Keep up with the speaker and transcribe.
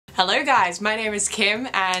Hello guys, my name is Kim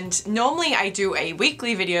and normally I do a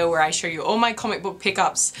weekly video where I show you all my comic book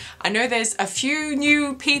pickups. I know there's a few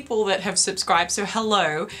new people that have subscribed, so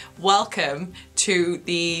hello, welcome to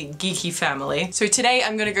the geeky family. So today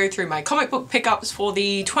I'm going to go through my comic book pickups for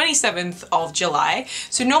the 27th of July.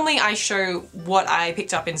 So normally I show what I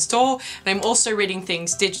picked up in store, and I'm also reading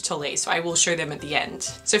things digitally, so I will show them at the end.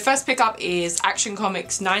 So first pickup is Action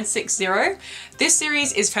Comics 960. This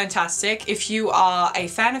series is fantastic. If you are a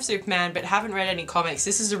fan of Superman but haven't read any comics,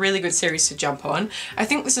 this is a really good series to jump on. I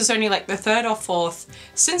think this is only like the third or fourth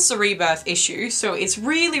since the Rebirth issue, so it's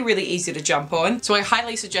really easy to jump on. So I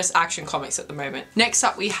highly suggest Action Comics at the moment. Next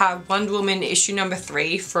up we have Wonder Woman issue number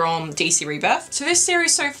 3 from DC Rebirth. So this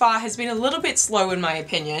series so far has been a little bit slow in my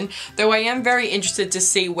opinion, though I am very interested to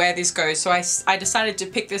see where this goes, so I decided to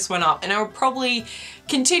pick this one up, and I will probably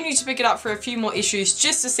continue to pick it up for a few more issues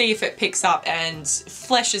just to see if it picks up and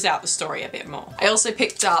fleshes out the story a bit more. I also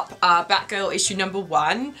picked up Batgirl issue number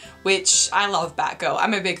 1, which I love Batgirl.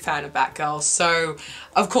 I'm a big fan of Batgirl, so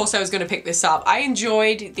of course I was going to pick this up. I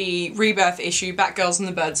enjoyed the Rebirth issue, Batgirls and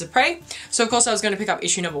the Birds of Prey, so of course I was going to pick up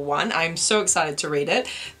issue number 1. I'm so excited to read it.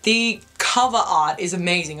 The cover art is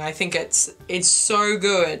amazing. I think it's so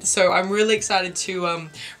good, so I'm really excited to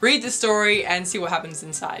read the story and see what happens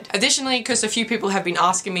inside. Additionally, because a few people have been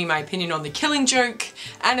asking me my opinion on the Killing Joke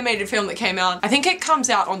animated film that came out, I think it comes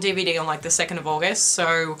out on DVD on like the 2nd of August,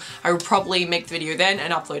 so I will probably make the video then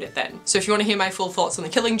and upload it then. So if you want to hear my full thoughts on the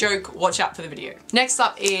Killing Joke, watch out for the video. Next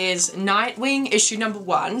up is Nightwing issue number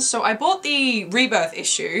 1. So I bought the Rebirth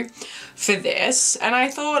issue for this, and I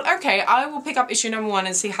thought, okay, I will pick up issue number 1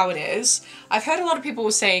 and see how it is. I've heard a lot of people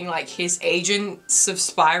saying like his Agents of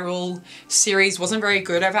Spiral series wasn't very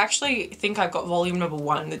good. I've think I've got volume number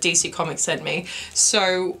 1 that DC Comics sent me.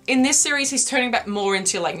 So in this series he's turning back more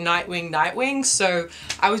into like Nightwing, so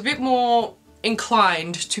I was a bit more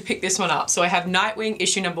inclined to pick this one up. So I have Nightwing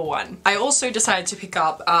issue number 1. I also decided to pick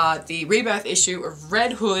up the Rebirth issue of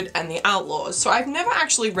Red Hood and the Outlaws. So I've never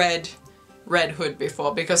actually read Red Hood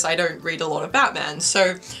before because I don't read a lot of Batman,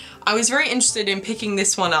 so I was very interested in picking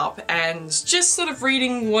this one up and just sort of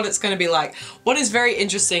reading what it's going to be like. What is very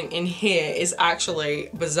interesting in here is actually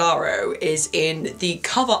Bizarro is in the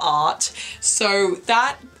cover art, so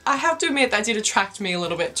that, I have to admit, that did attract me a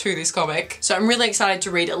little bit to this comic. So I'm really excited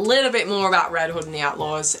to read a little bit more about Red Hood and the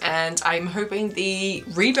Outlaws, and I'm hoping the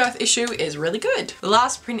Rebirth issue is really good. The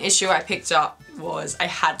last print issue I picked up was, I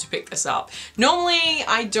had to pick this up. Normally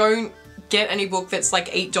I don't get any book that's like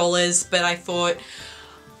 $8, but I thought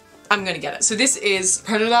I'm gonna get it. So this is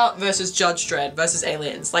Predator versus Judge Dredd versus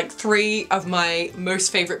Aliens, like 3 of my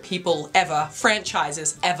most favorite people ever,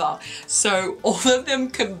 franchises ever. So all of them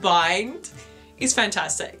combined is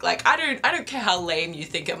fantastic. Like I don't care how lame you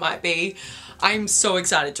think it might be. I'm so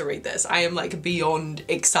excited to read this. I am like beyond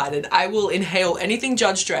excited. I will inhale anything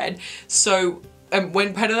Judge Dredd. So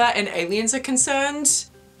when Predator and Aliens are concerned,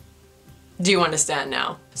 do you understand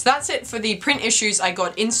now? So that's it for the print issues I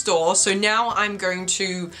got in store. So now I'm going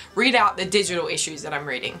to read out the digital issues that I'm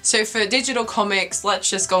reading. So for digital comics, let's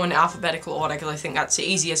just go in alphabetical order because I think that's the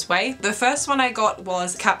easiest way. The first one I got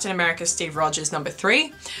was Captain America Steve Rogers number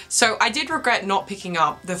 3. So I did regret not picking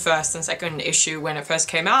up the first and second issue when it first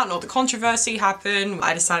came out and all the controversy happened.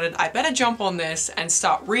 I decided I better jump on this and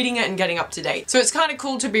start reading it and getting up to date. So it's kind of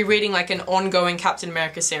cool to be reading like an ongoing Captain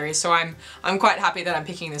America series. So I'm quite happy that I'm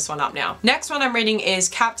picking this one up now. Next one I'm reading is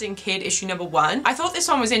Captain Kidd issue number 1. I thought this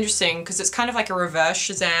one was interesting because it's kind of like a reverse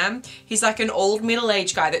Shazam. He's like an old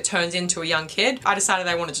middle-aged guy that turns into a young kid. I decided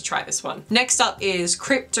I wanted to try this one. Next up is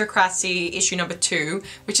Cryptocracy issue number 2,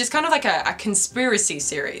 which is kind of like a conspiracy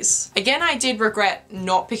series. Again, I did regret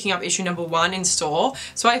not picking up issue number 1 in store,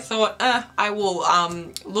 so I thought I will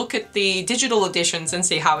look at the digital editions and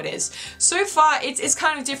see how it is. So far it's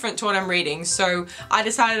kind of different to what I'm reading, so I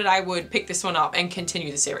decided I would pick this one up and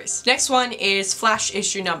continue the series. Next one is Flash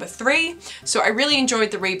issue number 3. So I really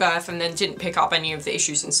enjoyed the Rebirth and then didn't pick up any of the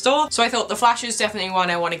issues in store. So I thought the Flash is definitely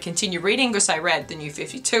one I want to continue reading because I read the New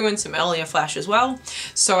 52 and some earlier Flash as well.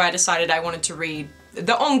 So I decided I wanted to read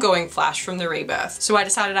the ongoing Flash from the Rebirth. So I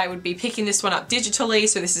decided I would be picking this one up digitally,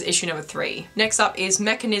 so this is issue number 3. Next up is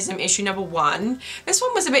Mechanism issue number 1. This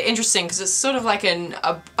one was a bit interesting because it's sort of like an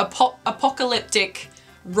apocalyptic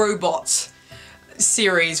robot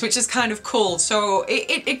series, which is kind of cool. So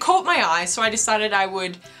it caught my eye, so I decided I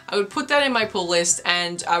would put that in my pull list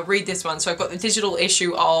and read this one. So I've got the digital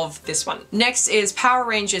issue of this one. Next is Power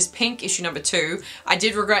Rangers Pink issue number 2. I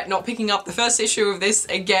did regret not picking up the first issue of this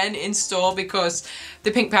again in store because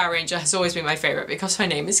the Pink Power Ranger has always been my favorite because her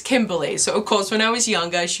name is Kimberly. So of course when I was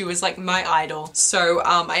younger she was like my idol. So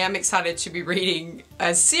I am excited to be reading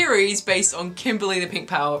a series based on Kimberly the Pink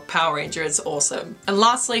Power Ranger. It's awesome. And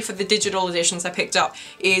lastly, for the digital editions I picked up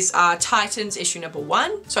is Titans issue number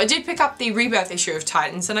 1. So I did pick up the Rebirth issue of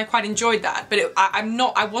Titans and I quite enjoyed that, but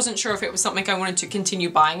I wasn't sure if it was something I wanted to continue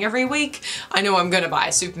buying every week. I know I'm gonna buy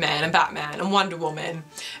Superman and Batman and Wonder Woman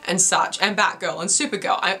and such, and Batgirl and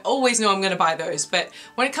Supergirl. I always know I'm gonna buy those, but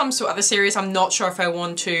when it comes to other series, I'm not sure if I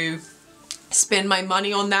want to spend my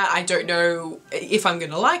money on that. I don't know if I'm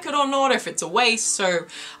gonna like it or not, if it's a waste, so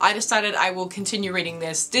I decided I will continue reading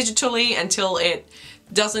this digitally until it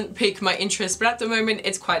doesn't pique my interest, but at the moment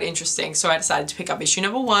it's quite interesting, so I decided to pick up issue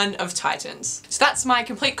number 1 of Titans. So that's my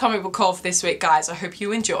complete comic book haul for this week, guys. I hope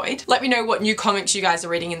you enjoyed. Let me know what new comics you guys are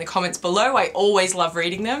reading in the comments below. I always love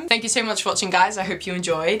reading them. Thank you so much for watching, guys. I hope you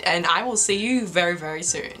enjoyed, and I will see you very, very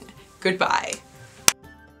soon. Goodbye.